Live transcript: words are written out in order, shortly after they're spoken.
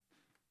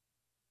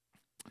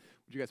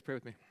Would you guys pray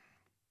with me?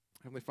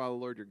 Heavenly Father,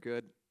 Lord, you're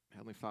good.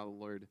 Heavenly Father,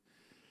 Lord,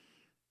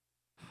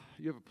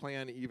 you have a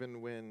plan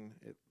even when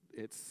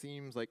it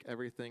seems like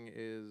everything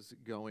is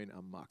going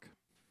amok.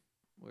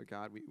 Lord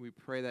God, we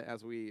pray that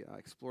as we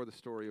explore the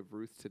story of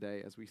Ruth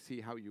today, as we see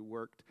how you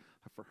worked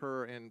for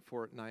her and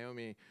for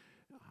Naomi,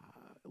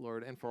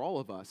 Lord, and for all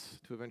of us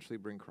to eventually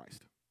bring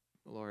Christ.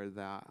 Lord,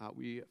 that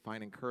we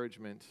find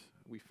encouragement,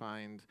 we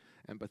find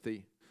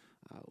empathy,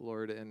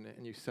 Lord, and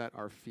you set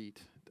our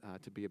feet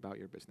to be about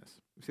your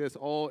business. We say this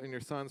all in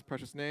your Son's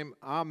precious name.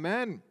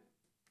 Amen.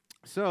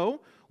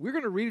 So, we're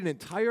going to read an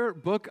entire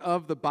book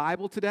of the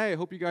Bible today. I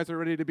hope you guys are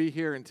ready to be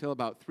here until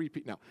about 3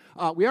 p.m.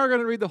 No, we are going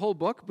to read the whole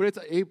book, but it's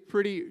a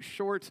pretty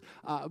short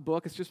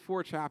book. It's just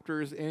 4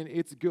 chapters, and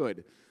it's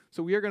good.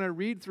 So we are going to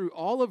read through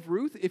all of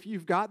Ruth. If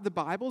you've got the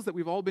Bibles that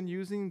we've all been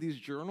using, these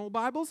journal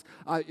Bibles,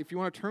 if you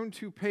want to turn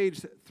to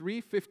page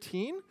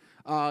 315,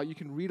 you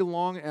can read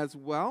along as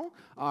well.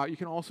 You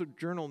can also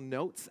journal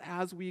notes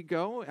as we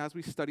go, as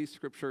we study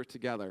Scripture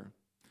together.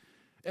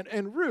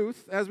 And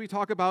Ruth, as we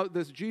talk about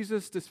this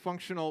Jesus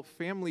dysfunctional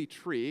family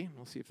tree,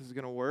 we'll see if this is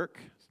going to work.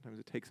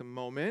 Sometimes it takes a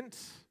moment.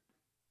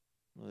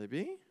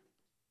 Maybe.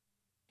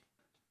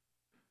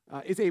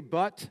 Is a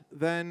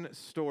but-then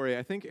story.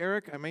 I think,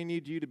 Eric, I may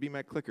need you to be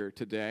my clicker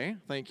today.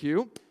 Thank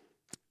you.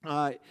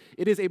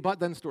 It is a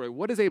but-then story.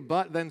 What is a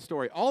but-then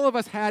story? All of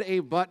us had a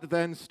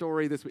but-then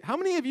story this week. How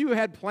many of you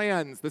had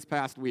plans this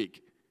past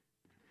week?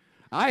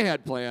 I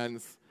had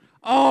plans.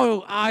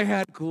 Oh, I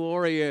had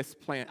glorious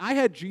plans. I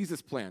had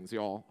Jesus plans,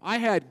 y'all. I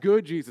had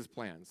good Jesus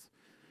plans.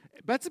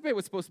 Betsabe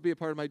was supposed to be a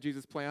part of my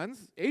Jesus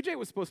plans. AJ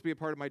was supposed to be a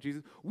part of my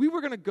Jesus. We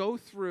were going to go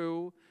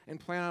through and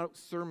plan out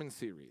sermon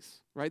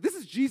series, right? This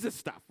is Jesus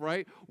stuff,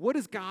 right? What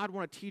does God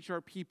want to teach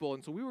our people?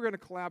 And so we were going to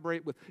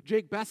collaborate with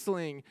Jake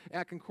Bessling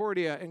at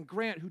Concordia and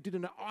Grant, who did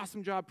an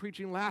awesome job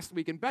preaching last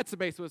week, and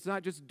Betsabe, so it's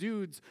not just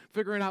dudes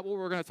figuring out what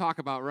we're going to talk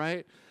about,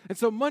 right? And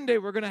so Monday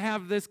we're going to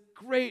have this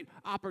great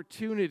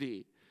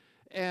opportunity.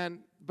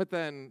 But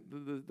then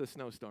the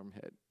snowstorm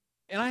hit.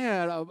 And I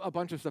had a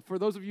bunch of stuff. For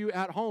those of you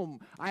at home,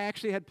 I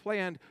actually had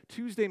planned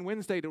Tuesday and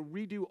Wednesday to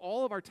redo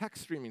all of our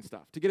text streaming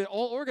stuff, to get it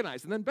all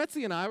organized. And then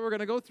Betsy and I were going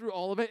to go through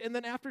all of it. And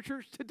then after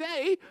church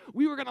today,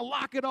 we were going to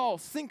lock it all,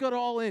 sync it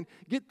all in,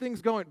 get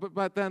things going.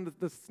 But then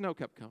the snow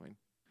kept coming.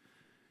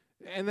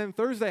 And then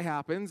Thursday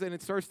happens, and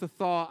it starts to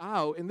thaw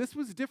out. And this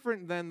was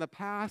different than the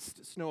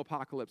past snow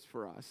apocalypse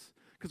for us.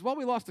 Because while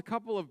we lost a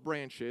couple of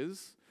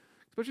branches,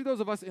 especially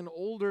those of us in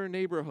older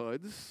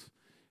neighborhoods,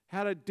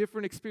 had a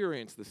different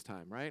experience this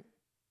time, right?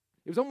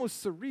 It was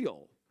almost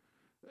surreal.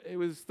 It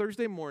was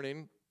Thursday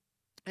morning,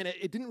 and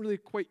it didn't really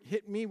quite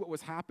hit me what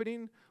was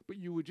happening, but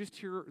you would just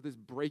hear this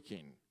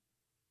breaking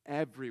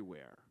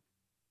everywhere.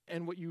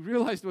 And what you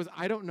realized was,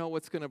 I don't know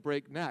what's going to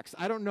break next.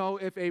 I don't know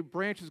if a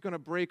branch is going to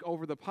break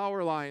over the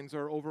power lines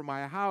or over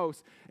my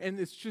house. And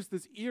it's just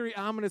this eerie,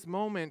 ominous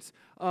moment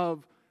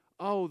of,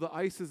 oh, the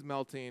ice is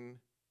melting.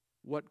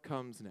 What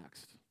comes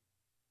next?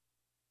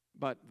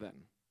 But then.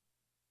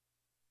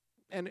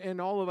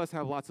 And all of us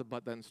have lots of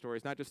but-then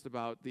stories, not just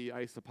about the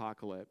ice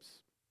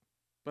apocalypse,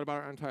 but about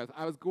our entire life.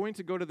 I was going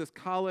to go to this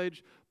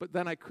college, but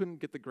then I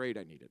couldn't get the grade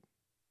I needed.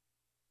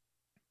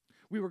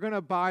 We were going to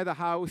buy the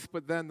house,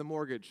 but then the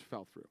mortgage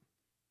fell through.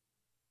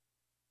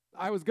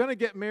 I was going to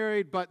get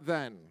married, but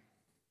then.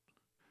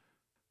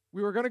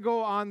 We were going to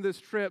go on this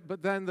trip,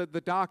 but then the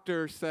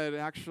doctor said,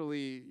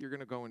 actually, you're going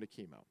to go into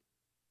chemo.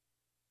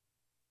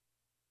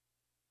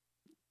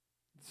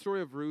 The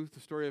story of Ruth, the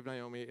story of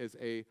Naomi, is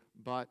a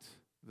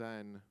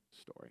but-then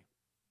story.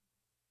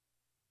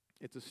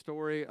 It's a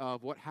story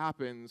of what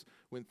happens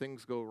when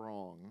things go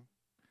wrong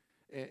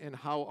and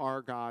how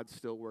our God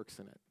still works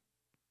in it.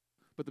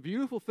 But the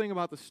beautiful thing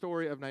about the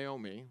story of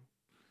Naomi,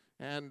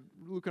 and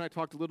Luke and I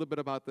talked a little bit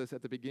about this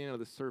at the beginning of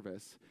the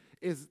service,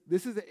 is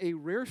this is a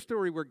rare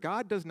story where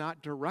God does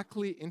not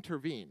directly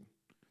intervene.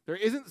 There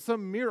isn't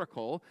some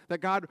miracle that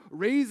God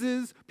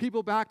raises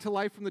people back to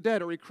life from the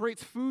dead or he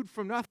creates food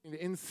from nothing.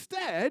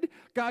 Instead,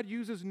 God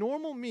uses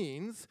normal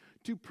means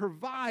to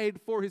provide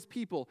for his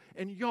people.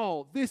 And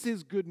y'all, this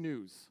is good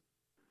news.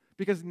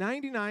 Because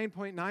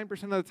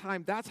 99.9% of the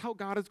time, that's how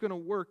God is going to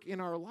work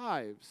in our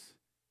lives.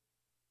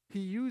 He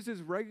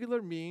uses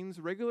regular means,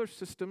 regular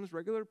systems,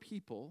 regular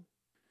people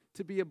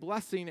to be a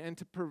blessing and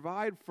to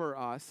provide for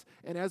us.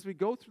 And as we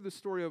go through the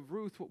story of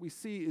Ruth, what we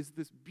see is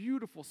this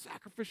beautiful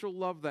sacrificial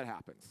love that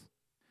happens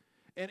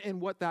and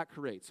what that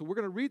creates. So we're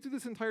going to read through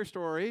this entire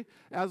story.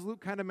 As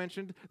Luke kind of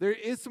mentioned, there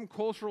is some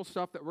cultural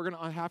stuff that we're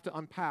going to have to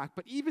unpack.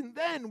 But even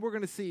then, we're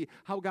going to see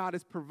how God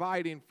is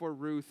providing for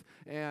Ruth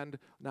and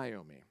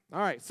Naomi. All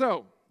right,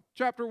 so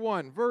chapter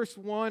 1, verse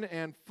 1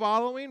 and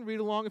following. Read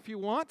along if you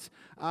want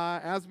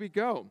as we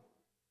go.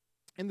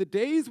 In the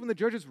days when the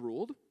judges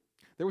ruled,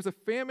 there was a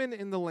famine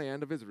in the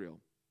land of Israel.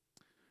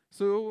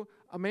 So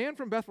a man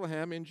from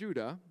Bethlehem in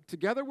Judah,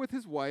 together with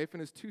his wife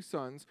and his 2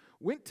 sons,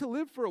 went to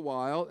live for a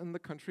while in the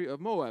country of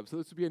Moab. So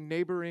this would be a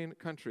neighboring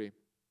country.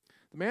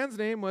 The man's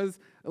name was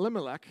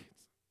Elimelech.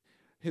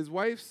 His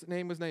wife's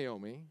name was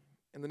Naomi.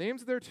 And the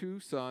names of their 2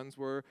 sons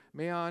were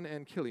Maon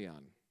and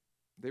Chilion.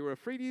 They were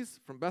Euphrates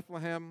from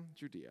Bethlehem,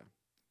 Judea.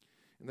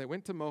 And they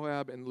went to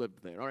Moab and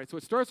lived there. All right, so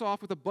it starts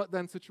off with a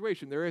but-then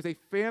situation. There is a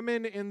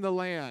famine in the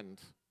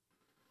land.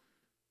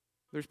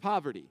 There's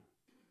poverty.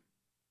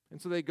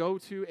 And so they go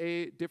to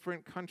a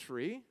different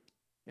country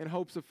in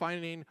hopes of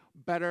finding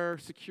better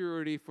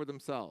security for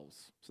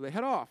themselves. So they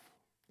head off.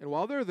 And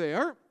while they're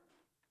there,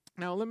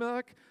 now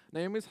Elimelech,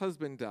 Naomi's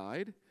husband,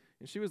 died,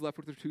 and she was left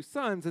with her 2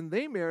 sons, and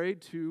they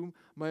married 2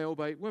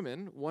 Moabite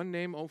women, one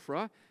named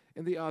Ophrah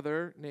and the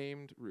other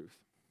named Ruth.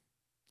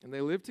 And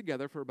they lived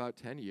together for about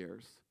 10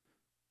 years.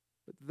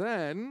 But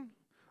then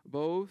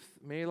both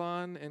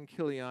Mahlon and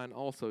Chilion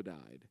also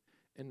died,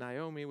 and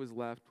Naomi was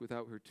left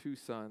without her 2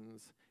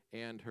 sons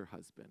and her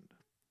husband.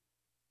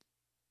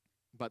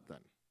 But then,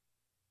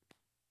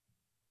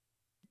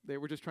 they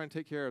were just trying to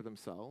take care of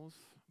themselves,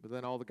 but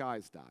then all the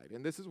guys died.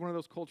 And this is one of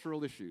those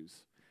cultural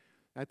issues.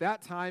 At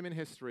that time in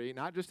history,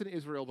 not just in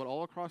Israel, but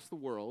all across the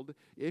world,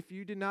 if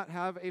you did not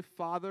have a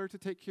father to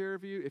take care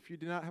of you, if you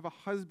did not have a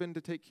husband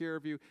to take care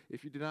of you,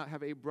 if you did not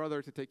have a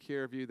brother to take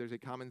care of you, there's a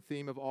common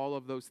theme of all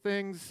of those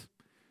things.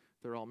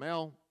 They're all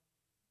male.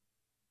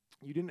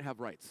 You didn't have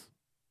rights.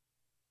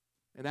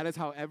 And that is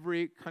how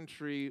every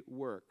country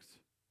works.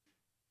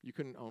 You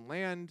couldn't own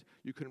land.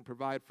 You couldn't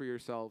provide for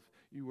yourself.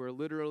 You were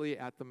literally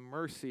at the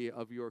mercy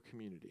of your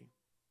community.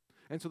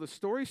 And so the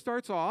story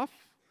starts off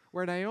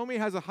where Naomi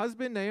has a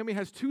husband, Naomi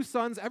has 2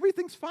 sons,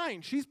 everything's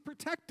fine, she's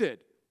protected.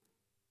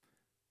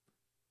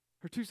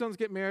 Her 2 sons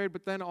get married,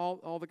 but then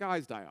all the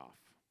guys die off.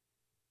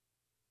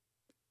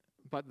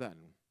 But then,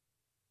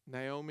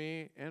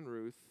 Naomi and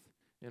Ruth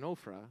and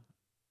Ophrah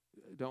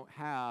don't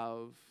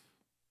have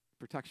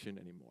protection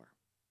anymore.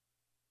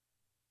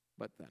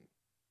 But then,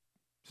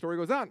 story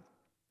goes on.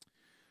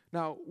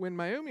 Now, when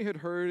Naomi had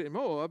heard in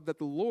Moab that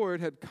the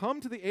Lord had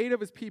come to the aid of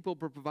his people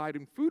by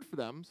providing food for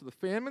them, so the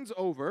famine's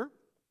over,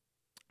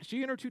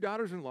 she and her 2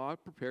 daughters-in-law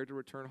prepared to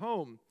return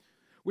home.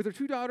 With her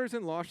 2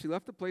 daughters-in-law, she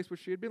left the place where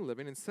she had been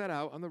living and set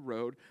out on the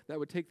road that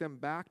would take them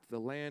back to the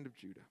land of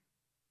Judah.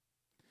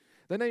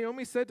 Then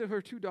Naomi said to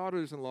her 2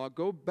 daughters-in-law,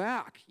 "Go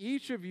back,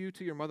 each of you,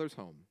 to your mother's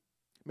home.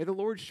 May the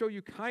Lord show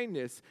you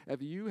kindness as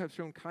you have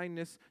shown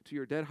kindness to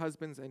your dead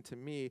husbands and to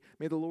me.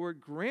 May the Lord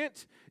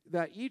grant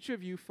that each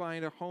of you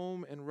find a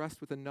home and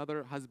rest with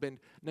another husband."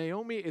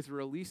 Naomi is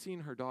releasing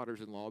her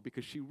daughters-in-law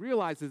because she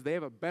realizes they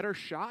have a better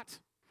shot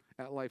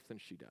at life than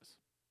she does.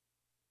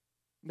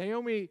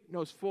 Naomi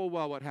knows full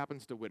well what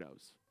happens to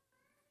widows,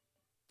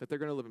 that they're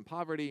going to live in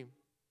poverty,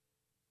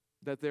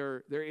 that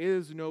there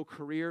is no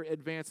career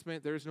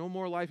advancement, there's no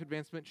more life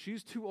advancement.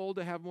 She's too old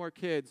to have more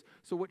kids.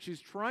 So what she's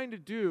trying to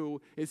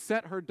do is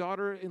set her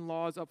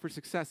daughter-in-laws up for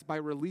success by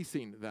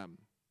releasing them,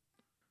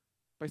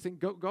 by saying,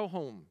 go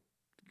home,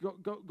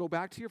 go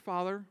back to your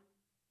father,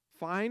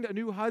 find a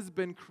new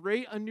husband,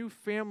 create a new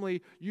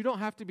family. You don't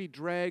have to be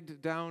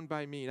dragged down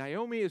by me.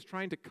 Naomi is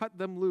trying to cut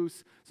them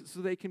loose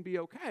so they can be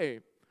okay.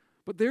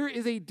 But there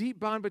is a deep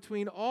bond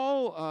between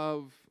all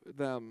of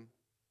them,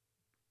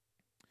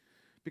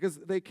 because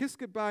they kissed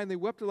goodbye and they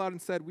wept aloud and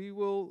said, "We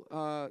will,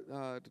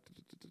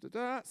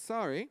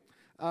 sorry,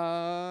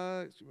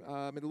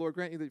 may the Lord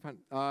grant you that you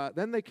find."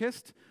 Then they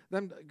kissed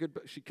them,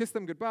 she kissed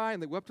them goodbye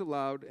and they wept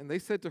aloud, and they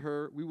said to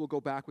her, "We will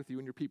go back with you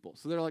and your people."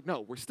 So they're like,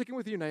 "No, we're sticking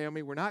with you,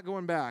 Naomi. We're not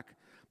going back."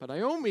 But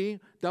Naomi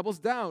doubles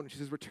down. She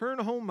says, "Return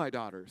home, my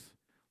daughters.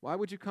 Why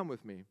would you come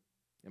with me?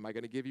 Am I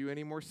going to give you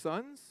any more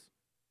sons?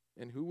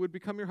 And who would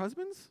become your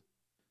husbands?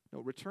 No,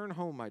 return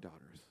home, my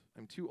daughters.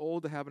 I'm too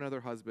old to have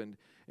another husband.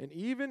 And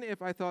even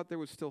if I thought there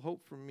was still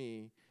hope for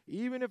me,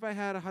 even if I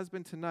had a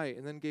husband tonight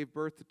and then gave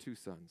birth to 2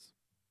 sons,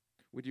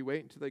 would you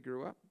wait until they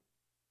grew up?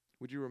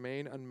 Would you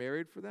remain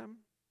unmarried for them?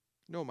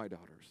 No, my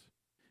daughters.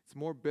 It's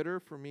more bitter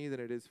for me than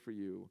it is for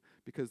you,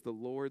 because the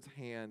Lord's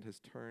hand has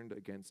turned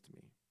against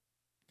me."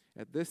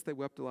 At this they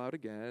wept aloud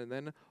again, and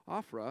then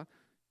Ophrah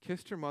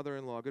kissed her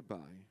mother-in-law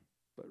goodbye,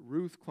 but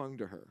Ruth clung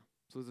to her.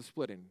 So there's a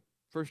splitting.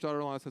 First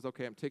daughter-in-law says,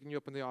 "Okay, I'm taking you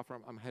up on the offer.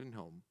 I'm heading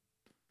home."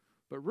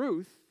 But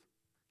Ruth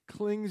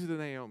clings to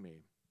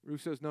Naomi.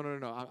 Ruth says, no,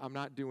 I'm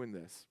not doing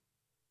this.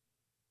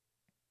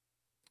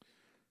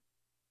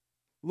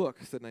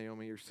 "Look," said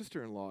Naomi, "your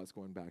sister-in-law is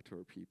going back to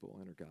her people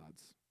and her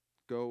gods.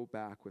 Go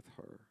back with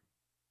her."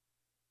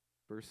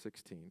 Verse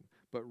 16,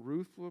 but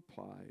Ruth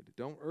replied,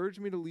 "Don't urge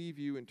me to leave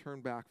you and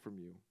turn back from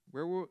you.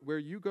 Where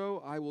you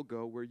go, I will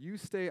go. Where you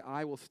stay,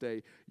 I will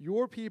stay.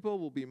 Your people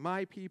will be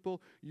my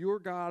people. Your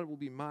God will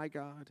be my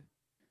God.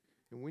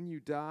 And when you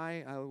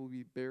die, I will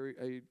be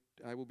buried.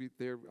 I will be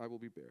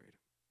buried.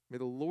 May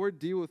the Lord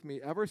deal with me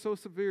ever so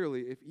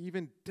severely if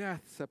even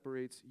death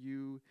separates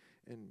you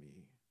and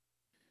me."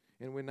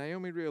 And when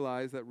Naomi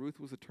realized that Ruth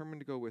was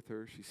determined to go with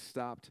her, she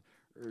stopped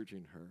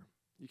urging her.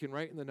 You can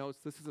write in the notes,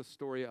 this is a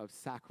story of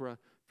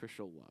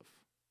sacrificial love.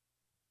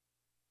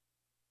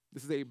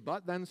 This is a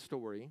but-then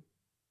story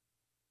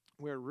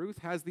where Ruth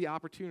has the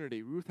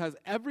opportunity. Ruth has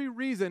every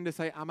reason to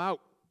say, "I'm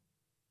out."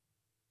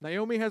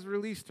 Naomi has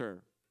released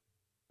her.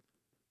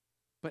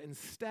 But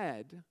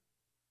instead,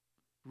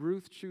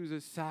 Ruth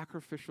chooses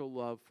sacrificial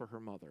love for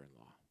her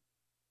mother-in-law.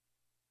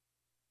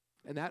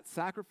 And that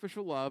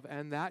sacrificial love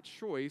and that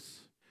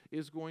choice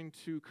is going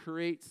to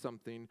create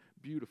something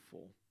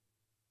beautiful.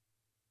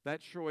 That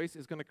choice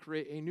is going to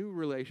create a new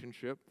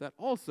relationship that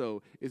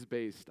also is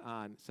based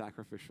on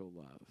sacrificial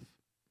love.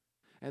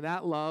 And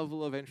that love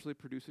will eventually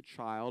produce a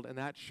child, and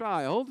that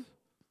child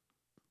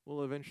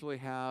will eventually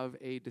have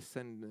a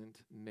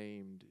descendant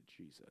named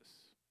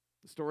Jesus.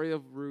 The story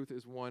of Ruth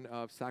is one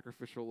of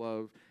sacrificial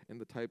love and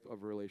the type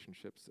of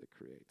relationships it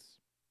creates.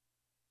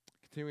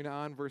 Continuing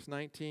on, verse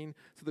 19.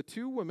 So the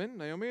two women,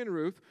 Naomi and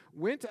Ruth,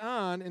 went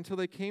on until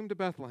they came to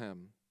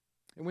Bethlehem.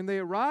 And when they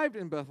arrived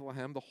in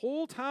Bethlehem, the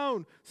whole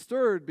town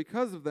stirred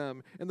because of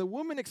them. And the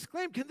woman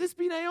exclaimed, "Can this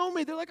be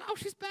Naomi?" They're like, "Oh,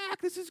 she's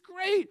back. This is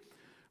great."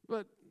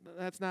 But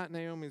that's not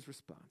Naomi's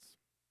response.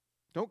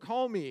 "Don't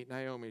call me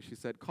Naomi," she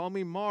said. "Call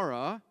me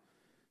Mara,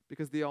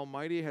 because the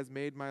Almighty has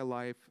made my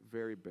life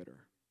very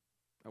bitter.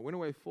 I went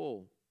away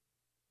full,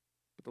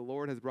 but the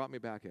Lord has brought me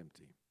back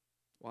empty.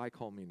 Why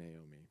call me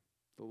Naomi?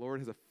 The Lord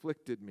has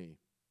afflicted me.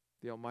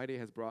 The Almighty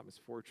has brought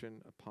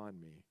misfortune upon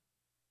me."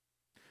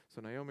 So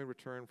Naomi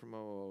returned from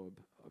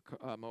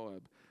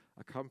Moab,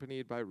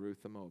 accompanied by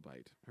Ruth the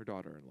Moabite, her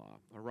daughter-in-law,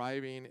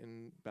 arriving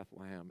in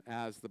Bethlehem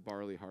as the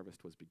barley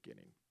harvest was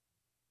beginning.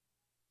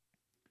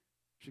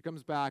 She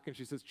comes back and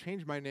she says,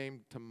 "Change my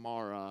name to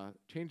Mara,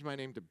 change my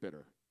name to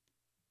bitter,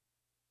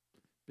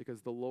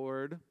 because the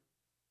Lord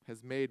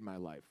has made my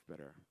life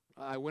bitter.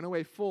 I went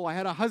away full. I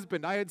had a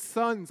husband. I had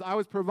sons. I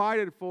was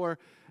provided for.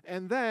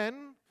 And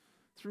then,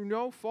 through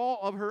no fault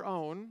of her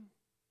own,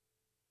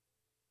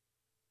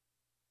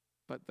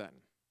 but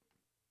then,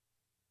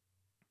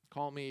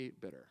 call me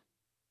bitter."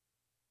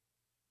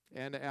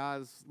 And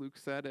as Luke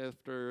said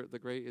after the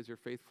Great Is Your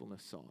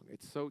Faithfulness song,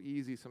 it's so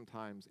easy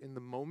sometimes in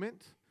the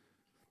moment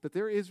that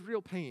there is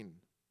real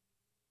pain,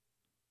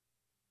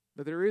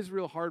 that there is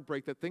real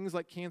heartbreak, that things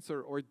like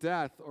cancer or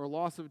death or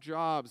loss of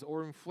jobs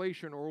or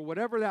inflation or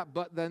whatever that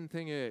but then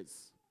thing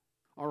is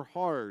are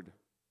hard,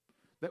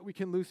 that we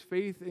can lose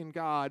faith in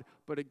God.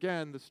 But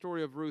again, the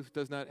story of Ruth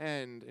does not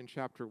end in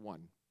chapter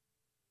 1.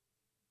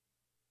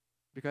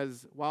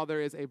 Because while there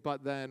is a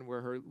but then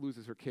where her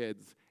loses her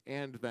kids,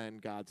 and then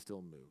God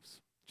still moves.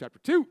 Chapter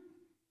 2.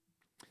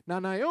 Now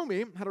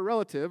Naomi had a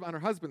relative on her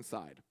husband's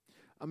side,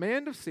 a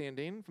man of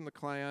standing from the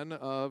clan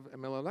of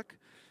Elimelech,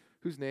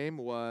 whose name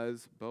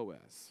was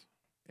Boaz.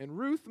 And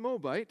Ruth the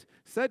Moabite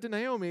said to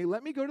Naomi,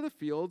 "Let me go to the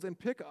fields and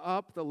pick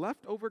up the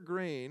leftover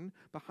grain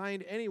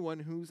behind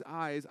anyone whose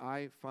eyes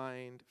I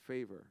find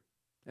favor."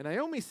 And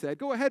Naomi said,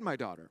 "Go ahead, my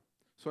daughter."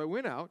 So I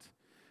went out.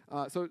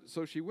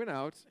 So she went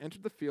out,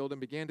 entered the field, and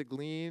began to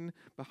glean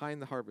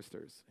behind the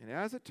harvesters. And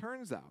as it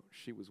turns out,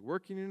 she was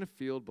working in a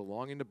field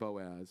belonging to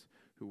Boaz,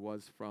 who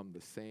was from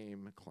the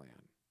same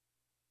clan.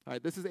 All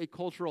right, this is a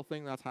cultural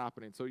thing that's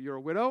happening. So you're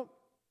a widow.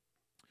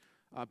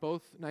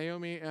 Both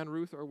Naomi and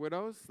Ruth are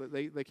widows.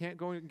 They can't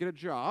go and get a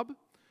job.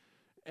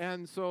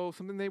 And so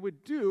something they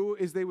would do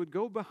is they would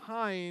go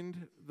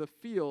behind the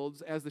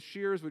fields as the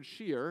shearers would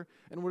shear,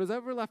 and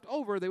whatever left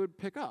over, they would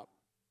pick up.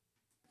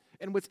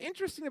 And what's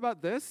interesting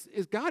about this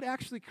is God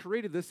actually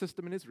created this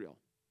system in Israel.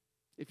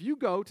 If you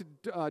go to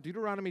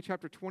Deuteronomy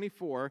chapter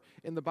 24,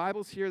 in the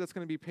Bibles here, that's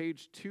going to be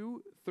page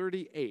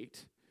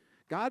 238,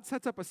 God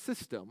sets up a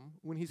system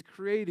when he's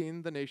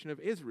creating the nation of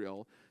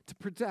Israel to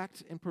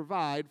protect and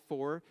provide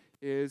for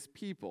his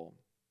people.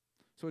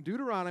 So in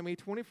Deuteronomy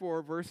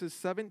 24, verses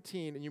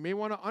 17, and you may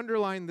want to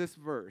underline this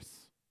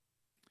verse,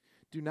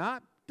 "Do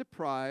not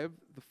deprive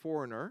the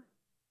foreigner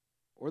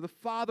or the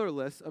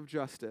fatherless of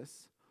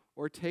justice,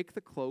 or take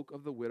the cloak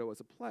of the widow as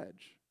a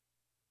pledge.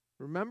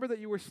 Remember that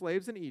you were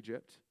slaves in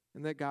Egypt,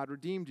 and that God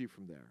redeemed you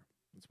from there.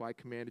 That's why I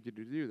commanded you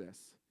to do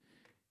this."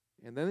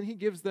 And then he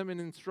gives them an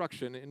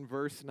instruction in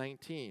verse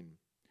 19.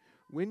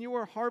 "When you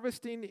are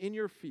harvesting in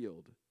your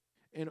field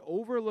and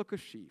overlook a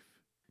sheaf,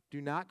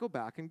 do not go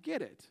back and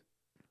get it.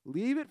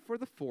 Leave it for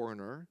the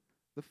foreigner,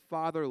 the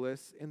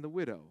fatherless, and the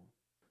widow,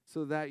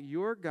 so that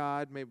your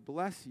God may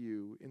bless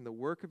you in the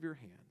work of your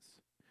hands.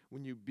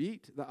 When you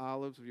beat the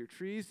olives of your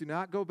trees, do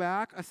not go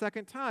back a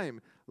second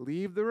time.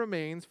 Leave the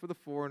remains for the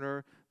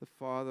foreigner, the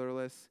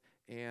fatherless,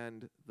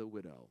 and the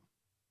widow."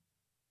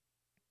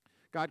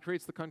 God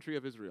creates the country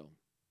of Israel,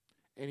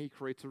 and he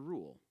creates a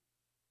rule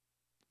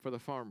for the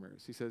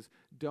farmers. He says,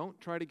 don't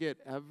try to get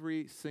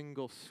every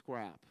single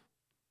scrap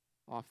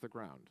off the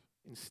ground.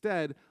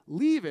 Instead,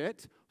 leave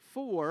it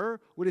for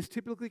what is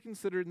typically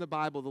considered in the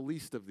Bible the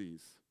least of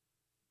these,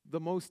 the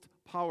most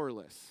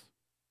powerless: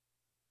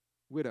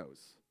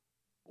 widows,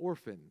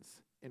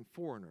 orphans, and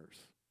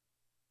foreigners.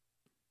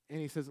 And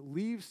he says,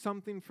 leave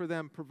something for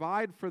them,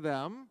 provide for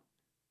them.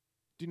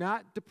 Do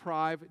not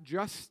deprive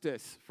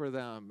justice for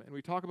them. And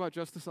we talk about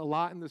justice a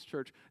lot in this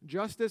church.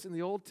 Justice in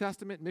the Old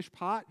Testament,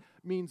 mishpat,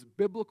 means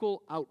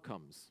biblical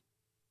outcomes.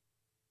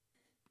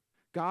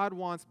 God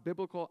wants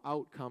biblical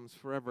outcomes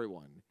for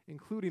everyone,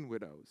 including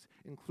widows,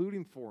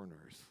 including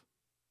foreigners,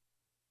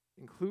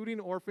 including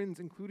orphans,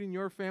 including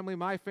your family,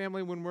 my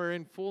family, when we're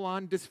in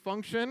full-on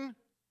dysfunction.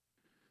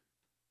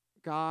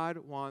 God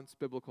wants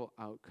biblical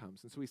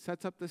outcomes. And so he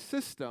sets up the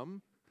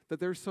system that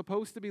there's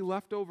supposed to be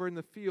leftover in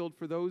the field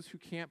for those who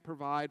can't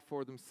provide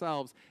for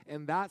themselves.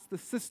 And that's the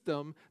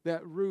system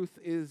that Ruth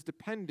is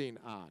depending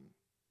on.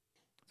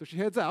 So she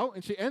heads out,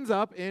 and she ends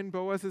up in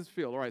Boaz's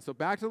field. All right, so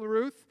back to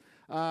Ruth,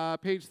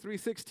 page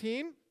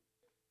 316.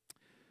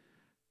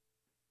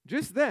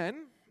 Just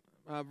then,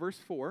 verse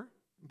 4,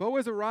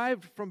 Boaz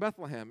arrived from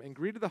Bethlehem and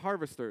greeted the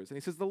harvesters. And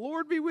he says, "The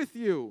Lord be with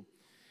you.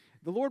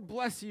 The Lord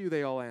bless you,"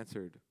 they all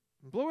answered.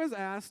 And Boaz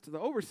asked the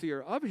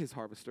overseer of his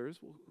harvesters,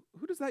 "Well,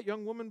 who does that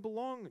young woman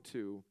belong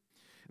to?"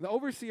 And the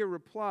overseer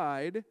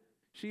replied,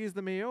 she is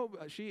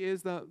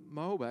the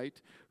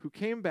Moabite who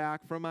came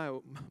back from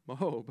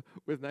Moab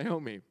with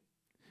Naomi.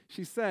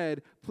 She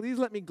said, "Please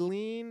let me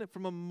glean and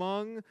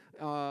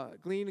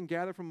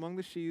gather from among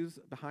the sheaves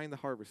behind the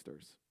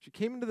harvesters." She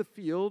came into the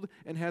field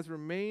and has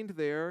remained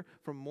there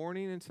from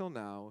morning until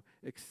now,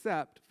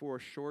 except for a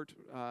short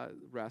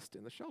rest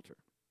in the shelter.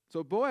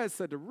 So Boaz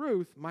said to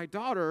Ruth, "My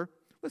daughter,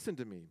 listen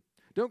to me.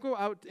 Don't go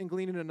out and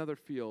glean in another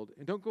field,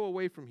 and don't go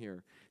away from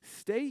here.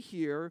 Stay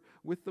here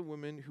with the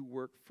women who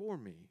work for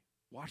me.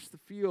 Watch the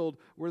field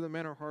where the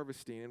men are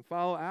harvesting, and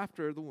follow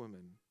after the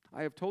women.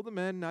 I have told the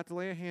men not to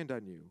lay a hand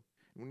on you.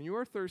 When you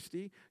are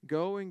thirsty,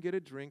 go and get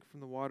a drink from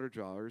the water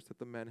jars that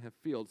the men have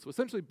filled." So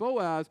essentially,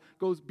 Boaz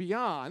goes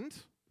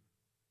beyond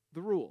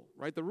the rule,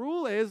 right? The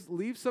rule is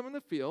leave some in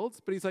the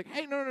fields, but he's like,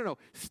 "Hey, no.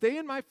 Stay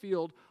in my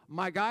field.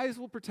 My guys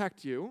will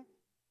protect you.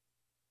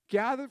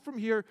 Gather from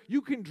here.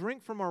 You can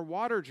drink from our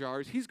water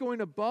jars." He's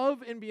going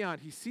above and beyond.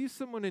 He sees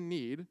someone in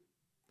need,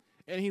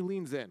 and he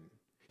leans in.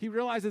 He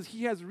realizes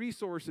he has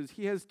resources.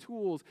 He has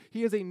tools.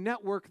 He has a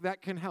network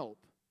that can help.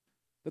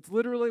 That's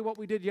literally what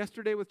we did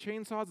yesterday with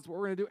chainsaws. It's what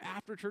we're going to do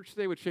after church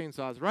today with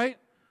chainsaws, right?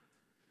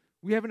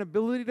 We have an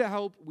ability to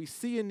help. We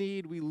see a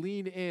need. We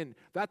lean in.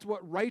 That's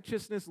what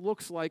righteousness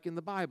looks like in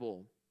the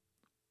Bible.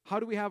 How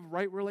do we have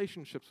right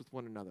relationships with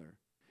one another?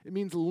 It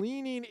means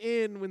leaning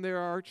in when there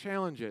are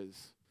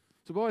challenges.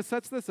 So Boaz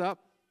sets this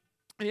up,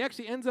 and he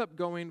actually ends up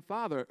going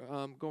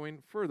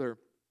further.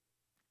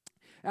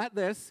 At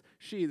this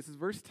is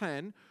verse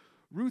 10,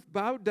 Ruth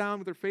bowed down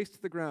with her face to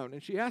the ground,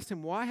 and she asked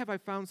him, "Why have I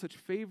found such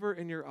favor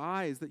in your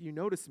eyes that you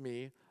notice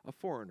me, a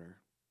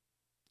foreigner?"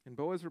 And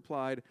Boaz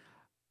replied,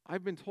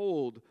 "I've been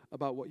told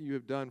about what you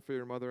have done for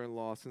your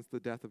mother-in-law since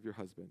the death of your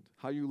husband,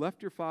 how you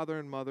left your father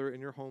and mother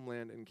in your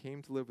homeland and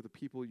came to live with a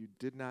people you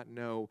did not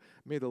know.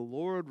 May the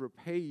Lord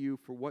repay you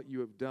for what you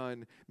have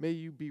done. May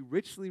you be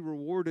richly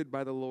rewarded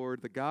by the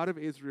Lord, the God of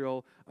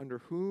Israel, under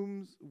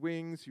whose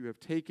wings you have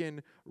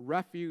taken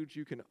refuge."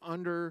 You can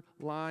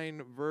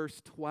underline verse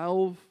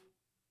 12.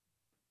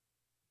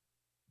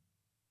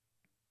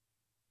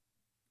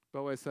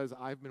 Boaz says,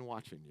 "I've been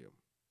watching you.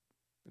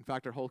 In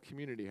fact, our whole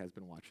community has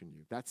been watching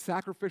you. That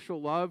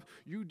sacrificial love,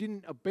 you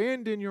didn't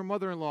abandon your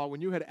mother-in-law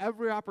when you had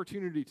every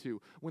opportunity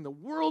to. When the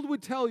world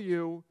would tell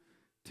you,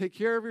 take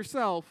care of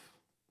yourself."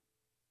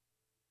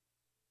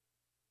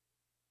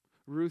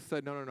 Ruth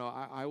said, no,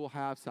 I will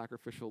have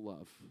sacrificial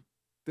love.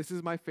 This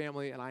is my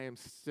family, and I am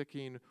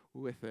sticking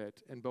with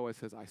it. And Boaz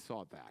says, "I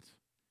saw that,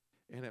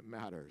 and it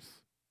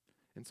matters.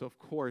 And so, of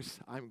course,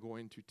 I'm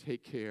going to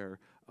take care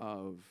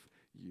of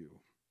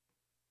you."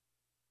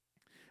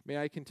 May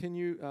I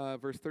continue,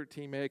 verse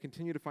 13, "May I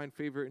continue to find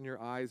favor in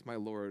your eyes, my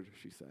Lord,"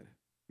 she said.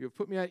 "You have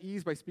put me at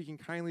ease by speaking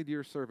kindly to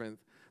your servant,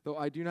 though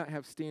I do not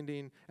have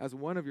standing as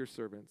one of your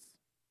servants."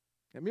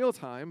 At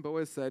mealtime,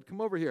 Boaz said, "Come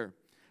over here,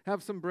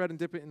 have some bread and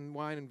dip it in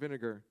wine and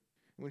vinegar."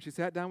 And when she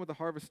sat down with the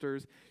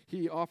harvesters,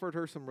 he offered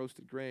her some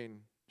roasted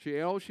grain. She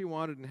ate all she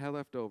wanted and had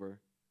left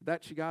over.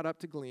 That she got up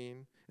to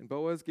glean, and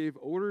Boaz gave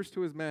orders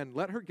to his men,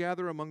 "Let her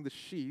gather among the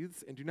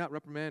sheaves and do not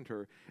reprimand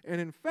her. And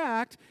in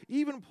fact,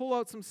 even pull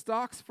out some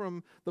stalks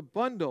from the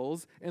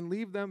bundles and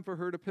leave them for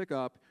her to pick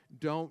up.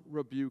 Don't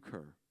rebuke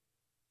her."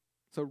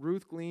 So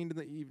Ruth gleaned in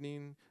the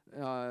evening,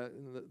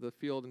 in the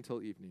field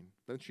until evening.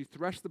 Then she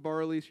threshed the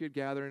barley she had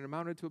gathered, and it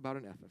amounted to about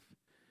an ephah.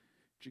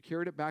 She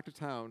carried it back to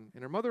town,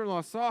 and her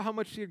mother-in-law saw how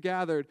much she had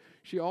gathered.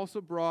 She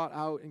also brought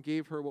out and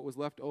gave her what was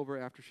left over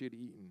after she had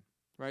eaten.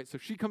 Right? So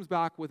she comes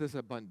back with this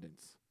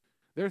abundance.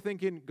 They're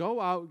thinking, go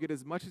out, get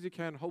as much as you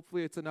can.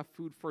 Hopefully it's enough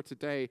food for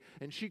today.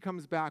 And she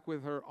comes back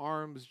with her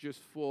arms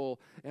just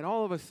full. And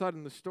all of a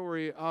sudden, the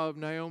story of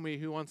Naomi,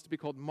 who wants to be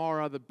called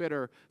Mara the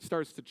bitter,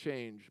 starts to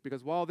change.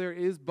 Because while there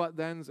is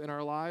but-thens in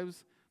our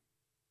lives,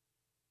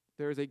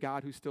 there is a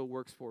God who still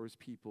works for his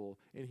people.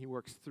 And he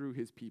works through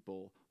his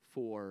people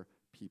for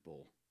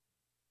people.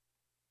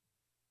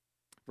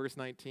 Verse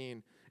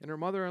 19, "And her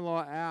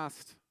mother-in-law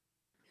asked,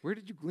 'Where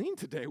did you glean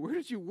today? Where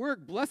did you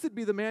work? Blessed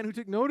be the man who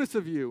took notice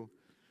of you.'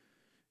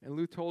 And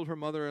Ruth told her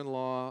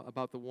mother-in-law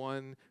about the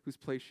one whose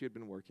place she had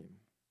been working.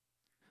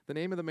 'The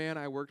name of the man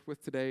I worked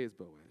with today is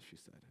Boaz,' she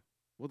said.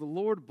 'Will the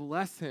Lord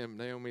bless him,'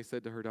 Naomi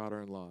said to her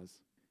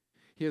daughter-in-laws.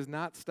 'He has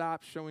not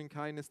stopped showing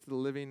kindness to the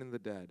living and the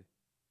dead.'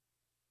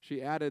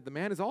 She added, 'The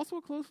man is also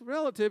a close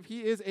relative.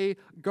 He is a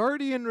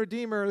guardian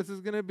redeemer.'" This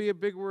is going to be a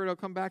big word. I'll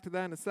come back to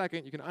that in a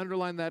second. You can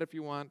underline that if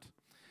you want.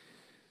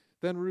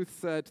 Then Ruth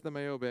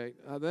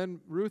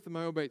the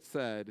Moabite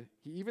said,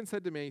 "He even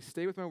said to me,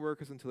 'Stay with my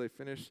workers until they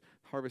finish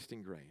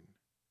harvesting grain.'"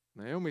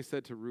 Naomi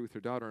said to Ruth,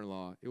 her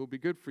daughter-in-law, "It will be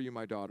good for you,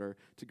 my daughter,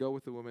 to go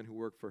with the women who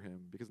work for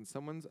him, because in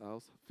someone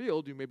else's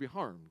field you may be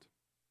harmed."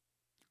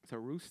 So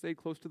Ruth stayed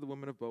close to the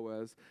women of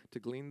Boaz to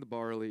glean the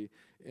barley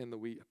and the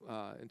wheat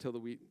until the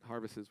wheat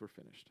harvests were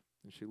finished.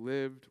 And she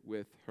lived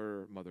with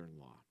her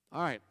mother-in-law.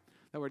 All right,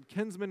 that word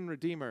kinsman and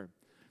redeemer.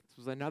 This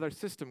was another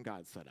system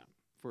God set up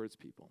for his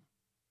people.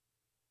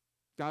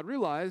 God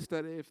realized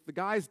that if the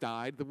guys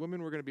died, the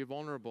women were going to be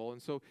vulnerable,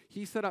 and so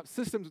he set up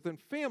systems within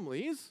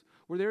families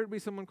where there would be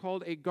someone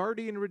called a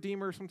guardian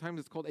redeemer, sometimes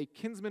it's called a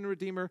kinsman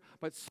redeemer,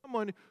 but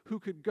someone who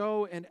could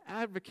go and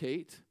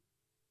advocate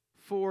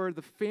for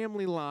the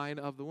family line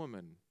of the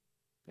woman.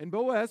 And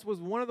Boaz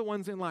was one of the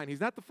ones in line. He's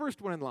not the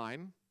first one in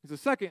line, he's the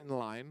second in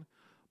line,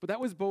 but that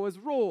was Boaz's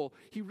role.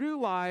 He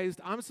realized,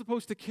 I'm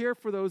supposed to care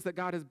for those that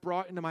God has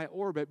brought into my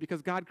orbit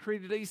because God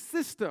created a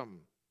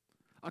system,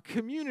 a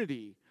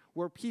community,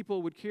 where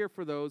people would care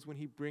for those when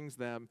he brings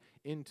them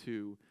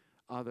into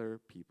other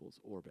people's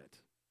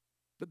orbit.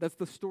 That's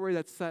the story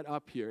that's set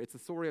up here. It's a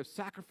story of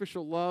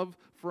sacrificial love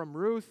from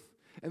Ruth,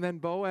 and then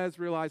Boaz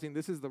realizing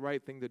this is the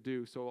right thing to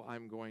do, so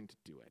I'm going to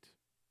do it.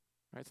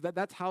 All right, so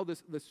that's how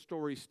this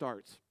story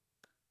starts.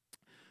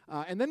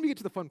 And then we get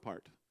to the fun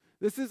part.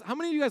 This is, how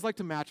many of you guys like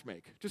to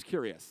matchmake? Just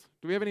curious.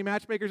 Do we have any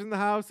matchmakers in the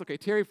house? Okay,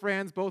 Terry,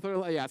 Franz, both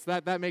are, yes,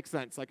 that makes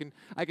sense. I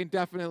can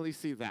definitely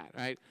see that,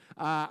 right?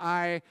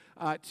 I,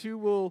 too,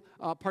 will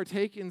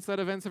partake in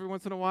set events every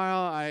once in a while.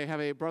 I have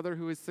a brother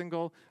who is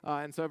single,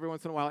 and so every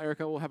once in a while,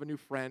 Erica will have a new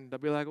friend. I'll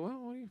be like, well,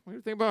 what do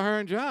you think about her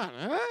and John?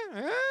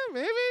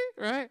 Maybe,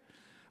 right?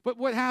 But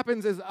what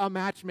happens is a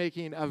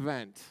matchmaking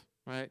event,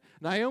 right?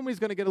 Naomi's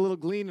going to get a little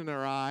gleam in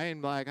her eye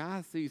and be like,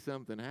 I see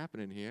something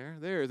happening here.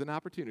 There is an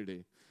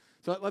opportunity.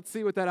 So let's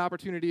see what that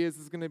opportunity is.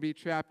 This is going to be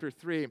chapter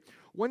 3.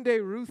 One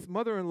day, Ruth's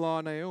mother-in-law,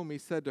 Naomi,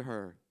 said to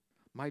her,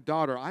 "My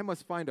daughter, I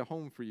must find a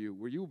home for you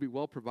where you will be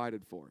well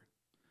provided for.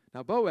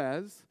 Now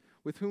Boaz,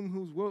 with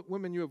whose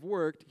women you have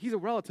worked, he's a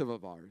relative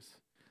of ours.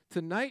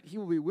 Tonight he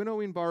will be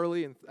winnowing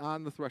barley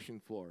on the threshing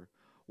floor.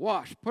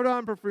 Wash, put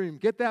on perfume,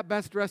 get that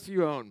best dress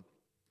you own.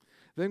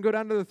 Then go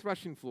down to the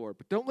threshing floor,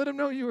 but don't let him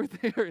know you were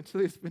there until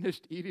he's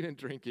finished eating and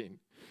drinking.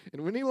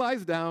 And when he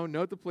lies down,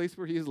 note the place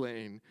where he is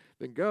laying.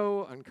 Then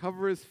go,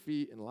 uncover his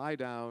feet, and lie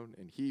down,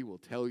 and he will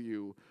tell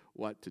you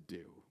what to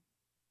do."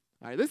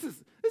 All right, this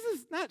is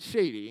not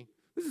shady.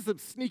 This is some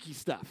sneaky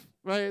stuff,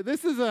 right?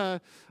 This is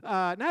not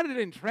an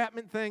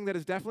entrapment thing. That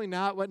is definitely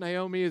not what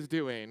Naomi is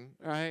doing,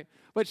 right?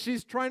 But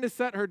she's trying to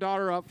set her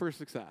daughter up for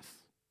success,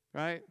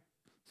 right?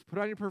 So put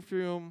on your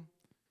perfume,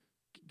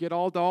 get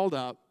all dolled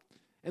up,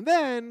 and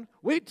then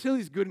wait till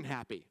he's good and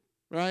happy,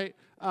 right?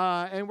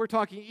 And we're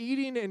talking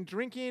eating and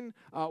drinking.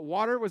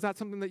 Water was not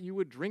something that you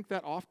would drink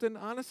that often,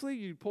 honestly.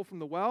 You'd pull from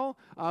the well.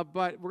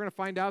 But we're going to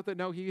find out that,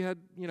 no, he had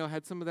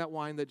some of that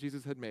wine that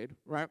Jesus had made,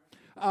 right?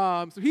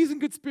 So he's in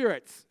good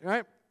spirits,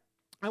 right?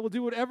 "I will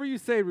do whatever you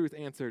say," Ruth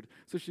answered.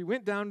 So she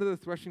went down to the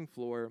threshing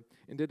floor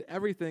and did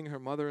everything her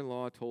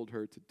mother-in-law told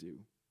her to do.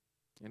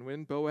 And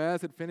when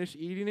Boaz had finished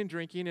eating and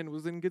drinking and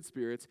was in good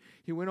spirits,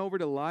 he went over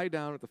to lie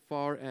down at the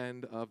far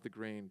end of the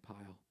grain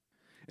pile.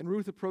 And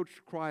Ruth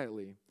approached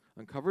quietly,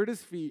 uncovered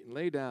his feet, and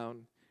lay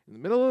down. In the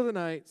middle of the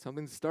night,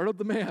 something startled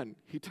the man.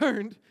 He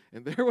turned,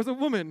 and there was a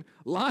woman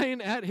lying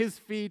at his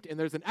feet, and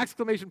there's an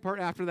exclamation part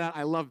after that.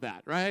 I love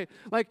that, right?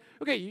 Like,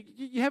 okay,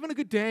 you having a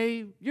good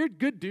day? You're a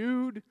good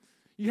dude.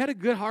 You had a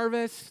good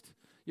harvest.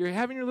 You're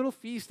having your little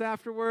feast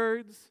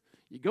afterwards.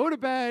 You go to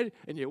bed,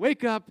 and you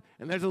wake up,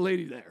 and there's a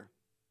lady there.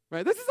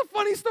 Right? This is a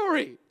funny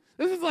story.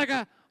 This is like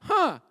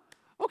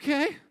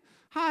okay,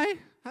 hi,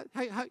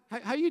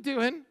 how you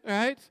doing?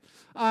 Right?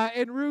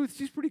 And Ruth,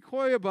 she's pretty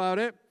coy about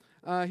it.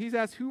 He's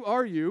asked, "Who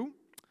are you?"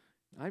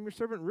 "I'm your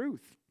servant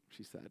Ruth,"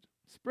 she said.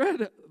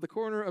 "Spread the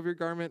corner of your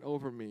garment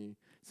over me,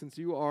 since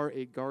you are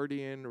a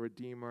guardian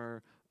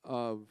redeemer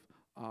of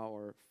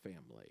our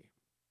family."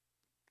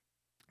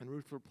 And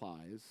Ruth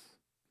replies,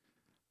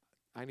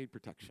 "I need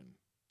protection."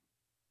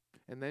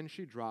 And then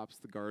she drops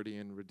the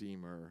guardian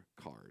redeemer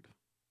card.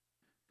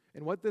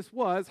 And what this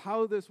was,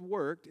 how this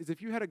worked, is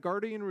if you had a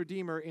guardian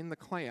redeemer in the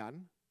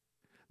clan,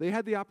 they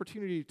had the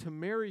opportunity to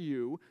marry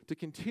you, to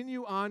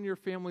continue on your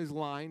family's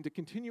line, to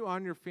continue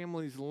on your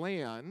family's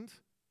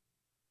land.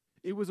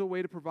 It was a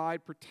way to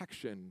provide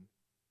protection.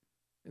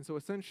 And so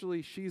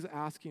essentially, she's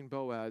asking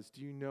Boaz,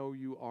 do you know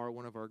you are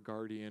one of our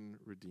guardian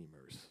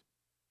redeemers?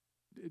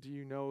 Do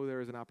you know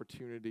there is an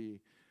opportunity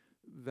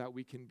that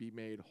we can be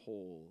made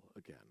whole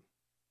again?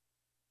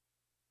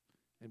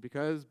 And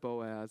because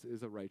Boaz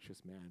is a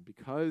righteous man,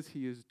 because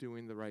he is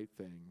doing the right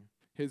thing,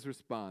 his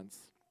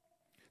response,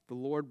 "The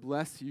Lord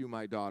bless you,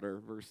 my daughter,"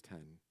 verse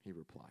 10, he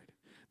replied.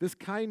 "This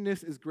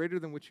kindness is greater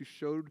than what you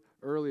showed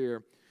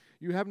earlier.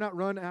 You have not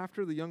run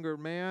after the younger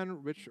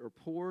man, rich or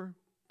poor.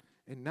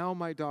 And now,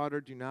 my daughter,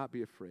 do not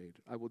be afraid.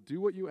 I will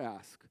do what you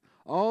ask.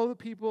 All the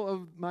people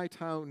of my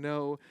town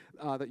know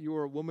that you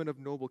are a woman of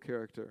noble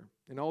character.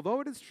 And although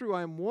it is true,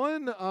 I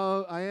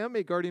am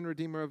a guardian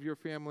redeemer of your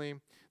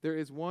family, there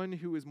is one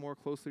who is more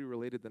closely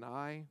related than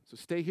I. So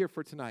stay here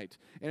for tonight.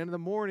 And in the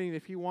morning,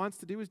 if he wants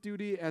to do his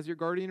duty as your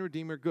guardian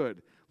redeemer,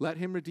 good. Let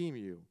him redeem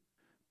you.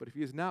 But if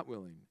he is not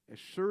willing, as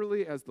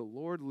surely as the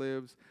Lord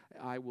lives,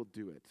 I will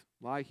do it.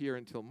 Lie here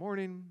until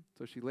morning.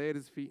 So she lay at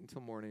his feet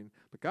until morning,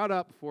 but got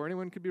up before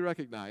anyone could be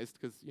recognized,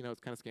 because, it's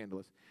kind of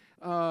scandalous.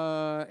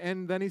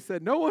 And then he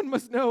said, no one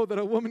must know that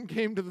a woman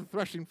came to the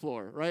threshing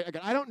floor, right?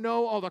 Again, I don't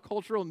know all the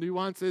cultural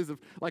nuances of,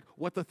 like,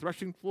 what the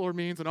threshing floor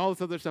means and all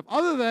this other stuff,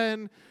 other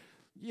than,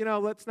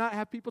 let's not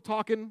have people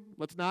talking.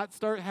 Let's not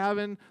start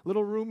having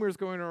little rumors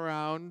going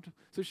around.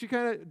 So she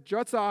kind of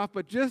juts off,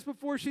 but just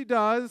before she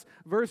does,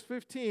 verse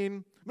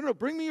 15, no,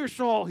 bring me your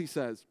shawl, he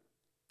says,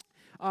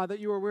 that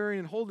you are wearing,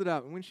 and hold it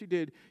out. And when she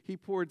did, he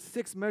poured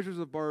 6 measures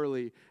of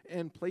barley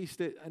and placed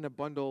it in a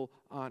bundle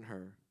on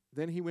her.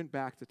 Then he went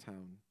back to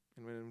town.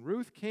 And when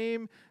Ruth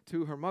came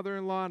to her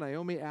mother-in-law,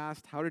 Naomi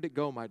asked, how did it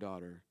go, my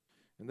daughter?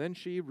 And then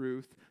she,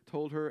 Ruth,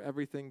 told her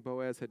everything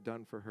Boaz had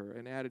done for her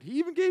and added, he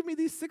even gave me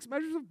these 6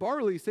 measures of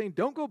barley, saying,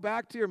 don't go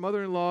back to your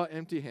mother-in-law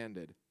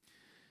empty-handed.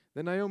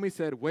 Then Naomi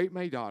said, wait,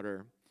 my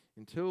daughter,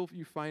 until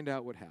you find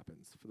out what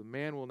happens, for the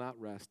man will not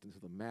rest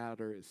until the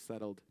matter is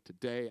settled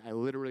today. I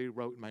literally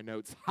wrote in my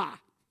notes, ha!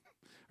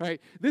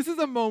 Right? This is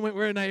a moment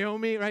where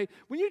Naomi, right,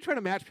 when you try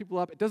to match people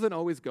up, it doesn't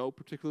always go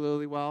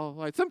particularly well.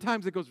 Right?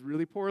 Sometimes it goes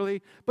really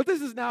poorly, but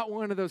this is not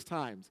one of those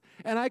times.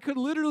 And I could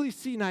literally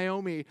see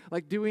Naomi,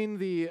 like, doing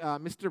the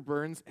Mr.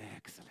 Burns,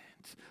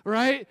 excellent,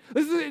 right?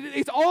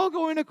 It's all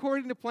going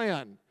according to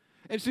plan.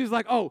 And she's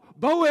like, oh,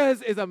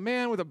 Boaz is a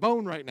man with a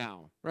bone right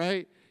now,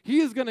 right? He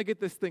is going to get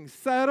this thing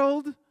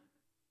settled.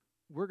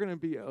 We're going to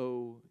be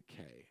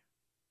okay.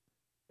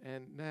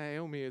 And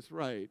Naomi is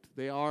right.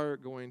 They are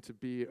going to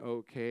be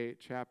okay.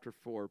 Chapter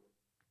 4.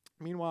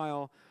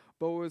 Meanwhile,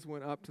 Boaz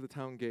went up to the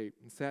town gate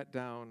and sat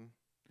down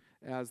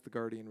as the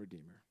guardian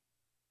redeemer.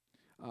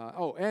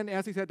 And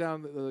as he sat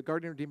down, the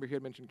guardian redeemer he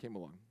had mentioned came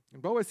along.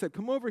 And Boaz said,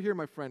 come over here,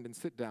 my friend, and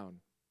sit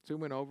down. So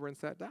he went over and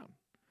sat down.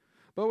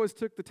 Boaz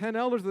took the 10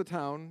 elders of the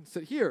town,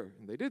 sit here,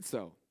 and they did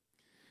so.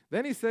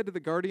 Then he said to the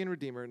guardian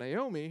redeemer,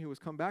 Naomi, who has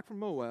come back from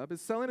Moab,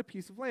 is selling a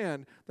piece of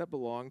land that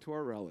belonged to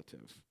our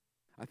relative.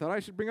 I thought I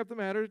should bring up the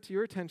matter to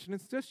your attention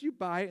and suggest you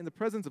buy it in the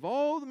presence of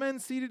all the men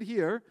seated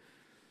here.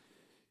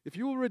 If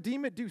you will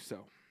redeem it, do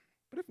so.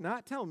 But if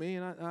not, tell me,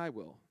 and I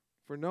will.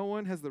 For no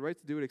one has the right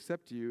to do it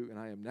except you, and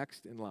I am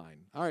next in line.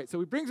 All right, so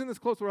he brings in this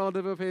close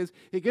relative of his.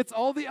 He gets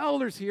all the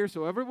elders here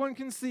so everyone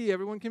can see,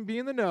 everyone can be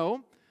in the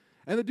know.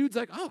 And the dude's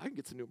like, oh, I can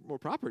get some more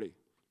property.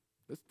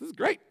 This is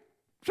great.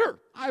 Sure,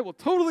 I will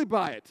totally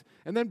buy it.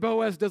 And then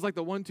Boaz does like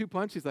the 1-2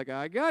 punch. He's like,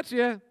 I got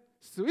you.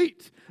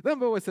 Sweet. Then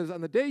Boaz says,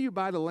 on the day you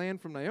buy the land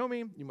from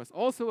Naomi, you must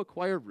also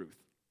acquire Ruth,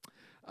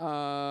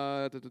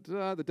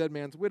 the dead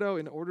man's widow,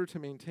 in order to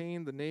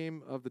maintain the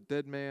name of the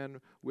dead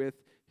man with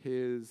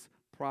his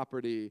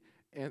property.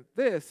 And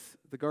this,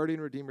 the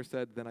guardian redeemer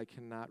said, then I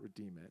cannot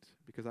redeem it,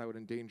 because I would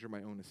endanger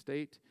my own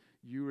estate.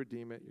 You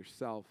redeem it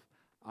yourself.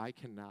 I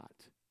cannot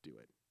do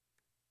it.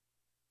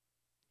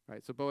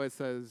 Right, so Boaz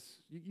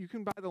says, you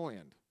can buy the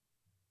land,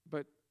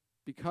 but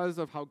because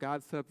of how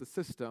God set up the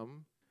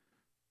system,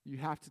 you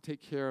have to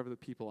take care of the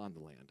people on the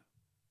land.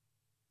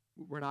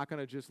 We're not going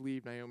to just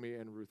leave Naomi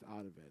and Ruth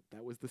out of it.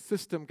 That was the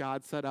system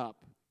God set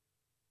up.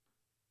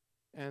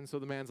 And so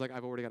the man's like,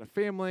 I've already got a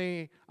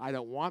family. I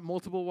don't want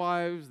multiple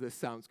wives. This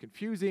sounds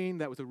confusing.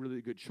 That was a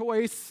really good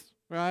choice,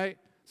 right?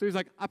 So he's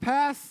like, I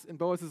pass. And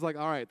Boaz is like,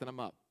 all right, then I'm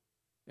up,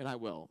 and I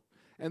will.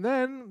 And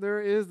then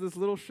there is this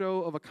little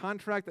show of a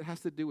contract that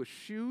has to do with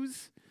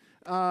shoes.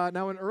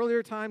 Now, in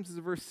earlier times, this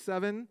is verse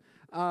 7,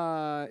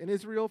 in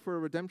Israel, for a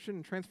redemption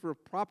and transfer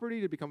of property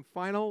to become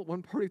final,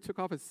 one party took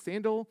off his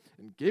sandal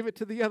and gave it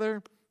to the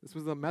other. This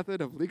was a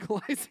method of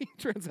legalizing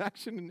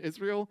transaction in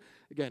Israel.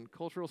 Again,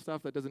 cultural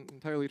stuff that doesn't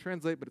entirely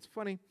translate, but it's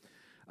funny.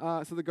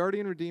 So the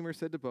guardian redeemer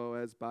said to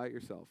Boaz, buy it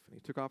yourself. And he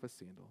took off his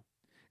sandal.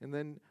 And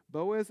then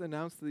Boaz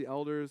announced to the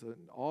elders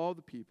and all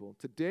the people,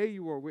 today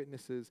you are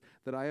witnesses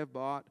that I have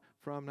bought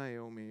from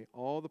Naomi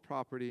all the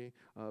property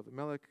of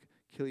Elimelech,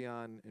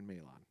 Kilion, and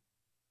Mahlon.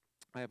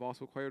 I have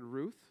also acquired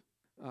Ruth,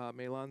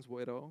 Mahlon's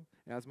widow,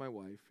 as my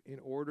wife, in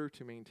order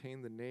to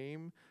maintain the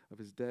name of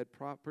his dead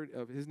property,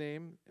 of his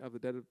name of the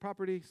dead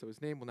property, so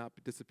his name will not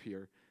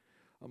disappear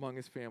among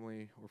his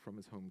family or from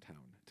his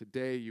hometown.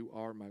 Today you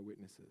are my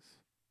witnesses.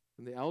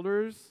 And the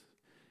elders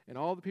and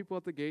all the people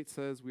at the gate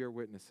says, we are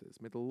witnesses.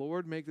 May the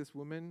Lord make this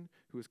woman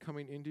who is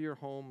coming into your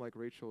home like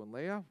Rachel and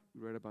Leah,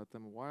 we read about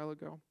them a while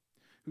ago,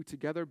 who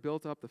together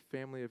built up the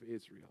family of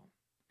Israel.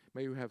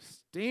 May you have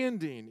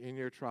standing in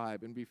your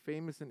tribe and be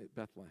famous in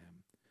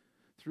Bethlehem.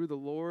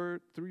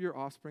 Through your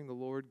offspring, the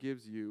Lord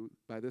gives you,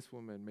 by this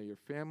woman, may your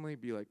family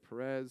be like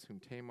Perez, whom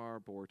Tamar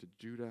bore to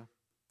Judah.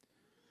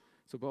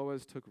 So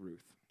Boaz took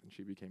Ruth, and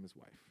she became his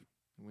wife.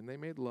 And when they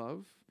made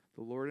love,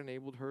 the Lord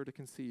enabled her to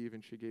conceive,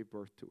 and she gave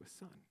birth to a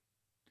son.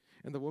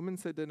 And the woman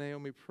said to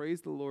Naomi,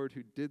 praise the Lord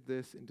who did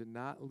this and did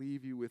not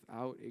leave you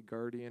without a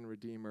guardian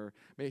redeemer.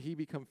 May he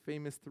become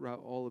famous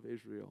throughout all of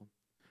Israel.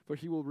 For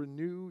he will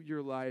renew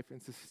your life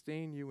and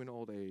sustain you in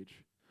old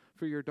age.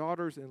 For your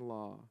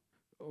daughter-in-law,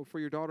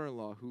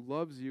 who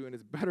loves you and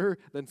is better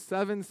than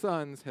 7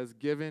 sons, has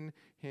given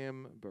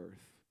him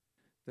birth.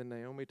 Then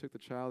Naomi took the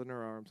child in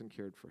her arms and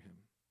cared for him.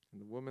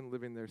 And the woman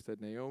living there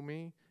said,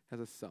 Naomi has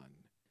a son,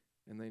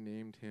 and they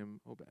named him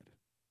Obed.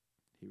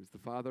 He was the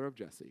father of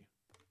Jesse,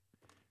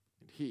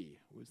 and he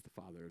was the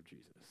father of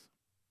Jesus.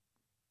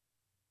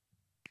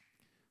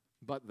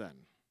 But then,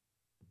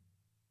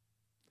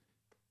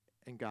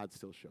 and God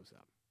still shows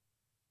up.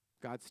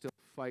 God still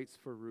fights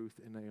for Ruth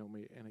and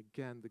Naomi. And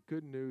again, the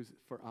good news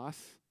for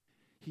us,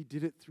 he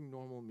did it through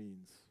normal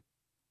means.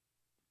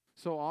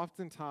 So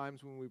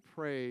oftentimes when we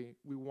pray,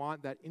 we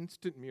want that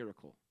instant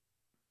miracle.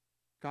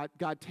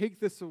 God, take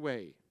this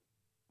away.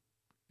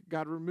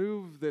 God,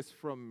 remove this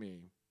from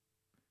me.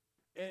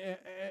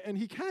 And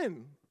he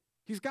can.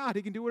 He's God.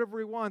 He can do whatever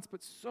he wants.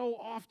 But so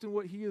often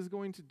what he is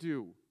going to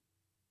do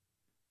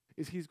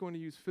is he's going to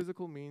use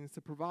physical means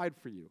to provide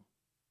for you.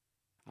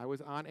 I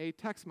was on a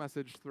text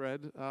message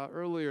thread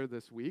earlier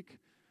this week,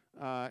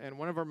 and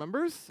one of our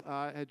members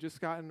had just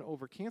gotten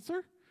over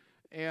cancer,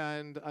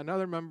 and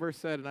another member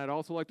said, and I'd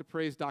also like to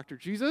praise Dr.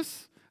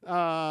 Jesus, who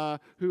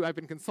I've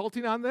been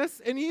consulting on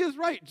this, and he is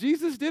right.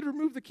 Jesus did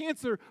remove the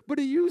cancer, but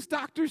he used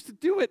doctors to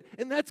do it,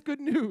 and that's good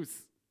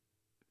news.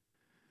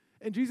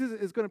 And Jesus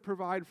is going to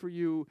provide for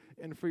you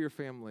and for your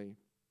family,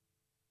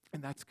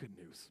 and that's good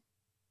news.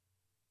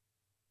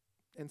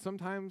 And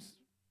sometimes,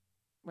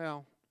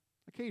 well,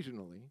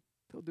 occasionally,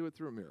 he'll do it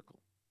through a miracle.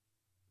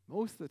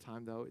 Most of the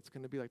time, though, it's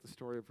going to be like the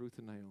story of Ruth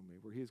and Naomi,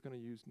 where he's going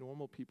to use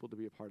normal people to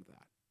be a part of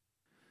that.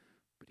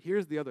 But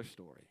here's the other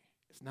story.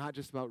 It's not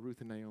just about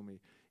Ruth and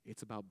Naomi.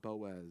 It's about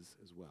Boaz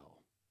as well.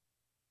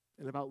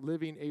 And about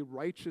living a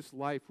righteous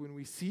life when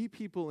we see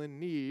people in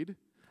need,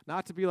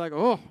 not to be like,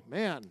 oh,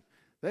 man,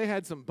 they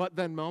had some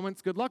but-then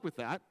moments. Good luck with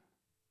that.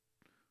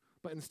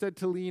 But instead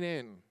to lean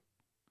in.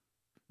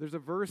 There's a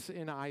verse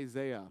in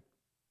Isaiah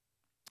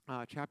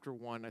chapter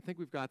 1, I think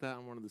we've got that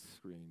on one of the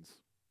screens,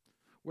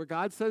 where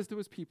God says to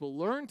his people,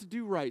 learn to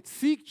do right,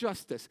 seek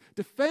justice,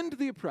 defend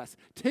the oppressed,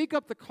 take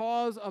up the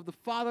cause of the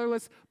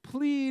fatherless,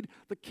 plead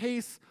the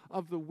case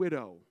of the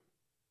widow.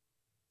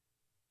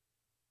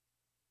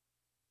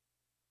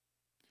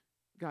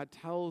 God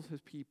tells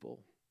his people,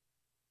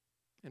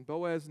 and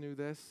Boaz knew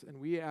this, and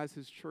we as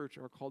his church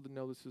are called to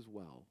know this as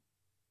well,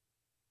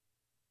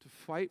 to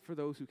fight for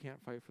those who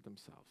can't fight for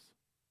themselves,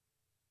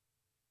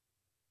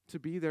 to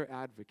be their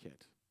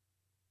advocate,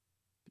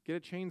 get a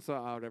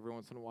chainsaw out every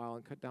once in a while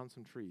and cut down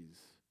some trees.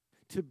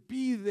 To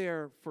be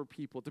there for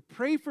people. To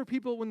pray for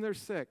people when they're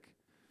sick.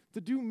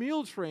 To do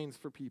meal trains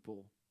for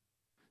people.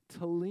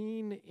 To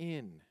lean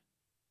in.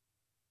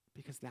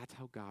 Because that's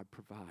how God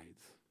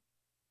provides.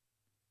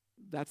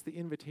 That's the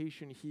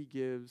invitation he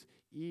gives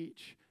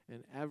each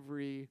and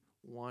every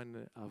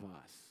one of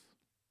us.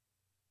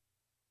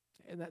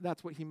 And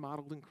that's what he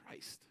modeled in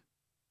Christ.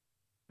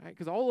 Right?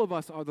 Because all of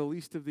us are the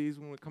least of these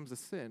when it comes to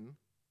sin.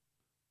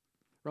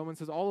 Romans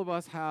says all of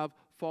us have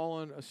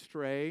fallen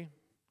astray.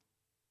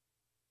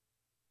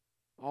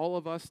 All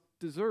of us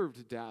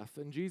deserved death.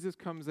 And Jesus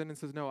comes in and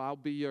says, no, I'll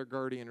be your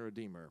guardian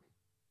redeemer.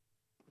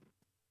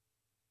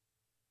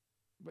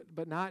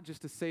 But not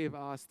just to save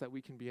us, that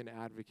we can be an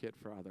advocate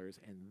for others.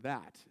 And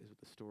that is what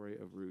the story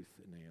of Ruth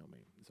and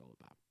Naomi is all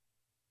about.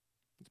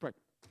 Let's pray.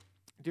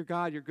 Dear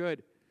God, you're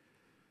good.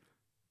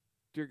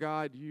 Dear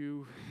God,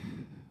 you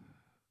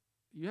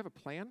have a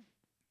plan.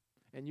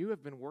 And you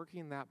have been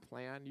working that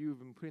plan. You've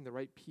been putting the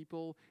right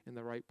people in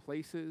the right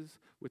places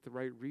with the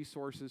right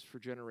resources for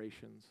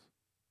generations.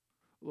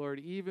 Lord,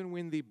 even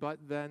when the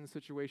but-then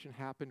situation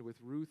happened with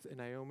Ruth and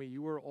Naomi,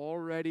 you were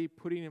already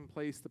putting in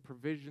place the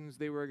provisions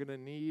they were going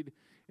to need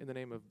in the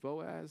name of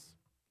Boaz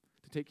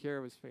to take care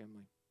of his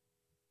family.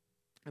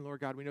 And Lord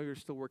God, we know you're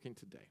still working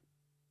today.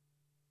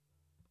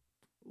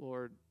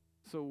 Lord,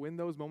 so when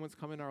those moments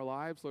come in our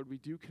lives, Lord, we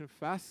do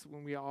confess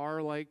when we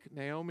are like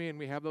Naomi and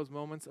we have those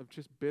moments of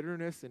just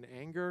bitterness and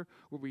anger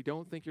where we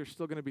don't think you're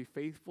still going to be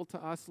faithful to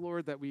us,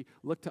 Lord, that we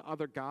look to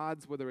other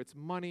gods, whether it's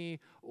money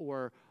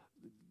or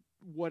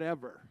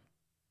whatever.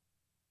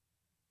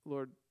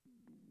 Lord,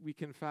 we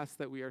confess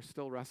that we are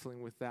still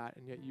wrestling with that,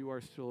 and yet you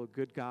are still a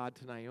good God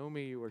to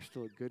Naomi. You are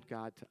still a good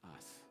God to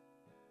us.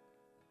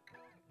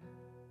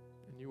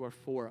 And you are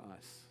for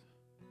us.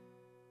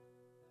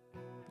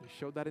 You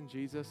showed that in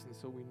Jesus, and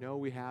so we know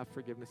we have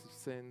forgiveness of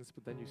sins,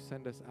 but then you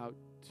send us out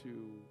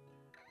to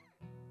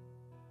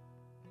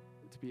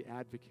be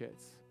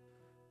advocates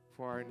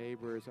for our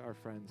neighbors, our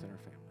friends, and our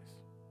families.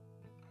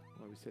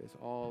 Lord, we say this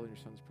all in your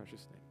Son's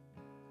precious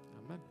name.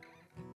 Amen.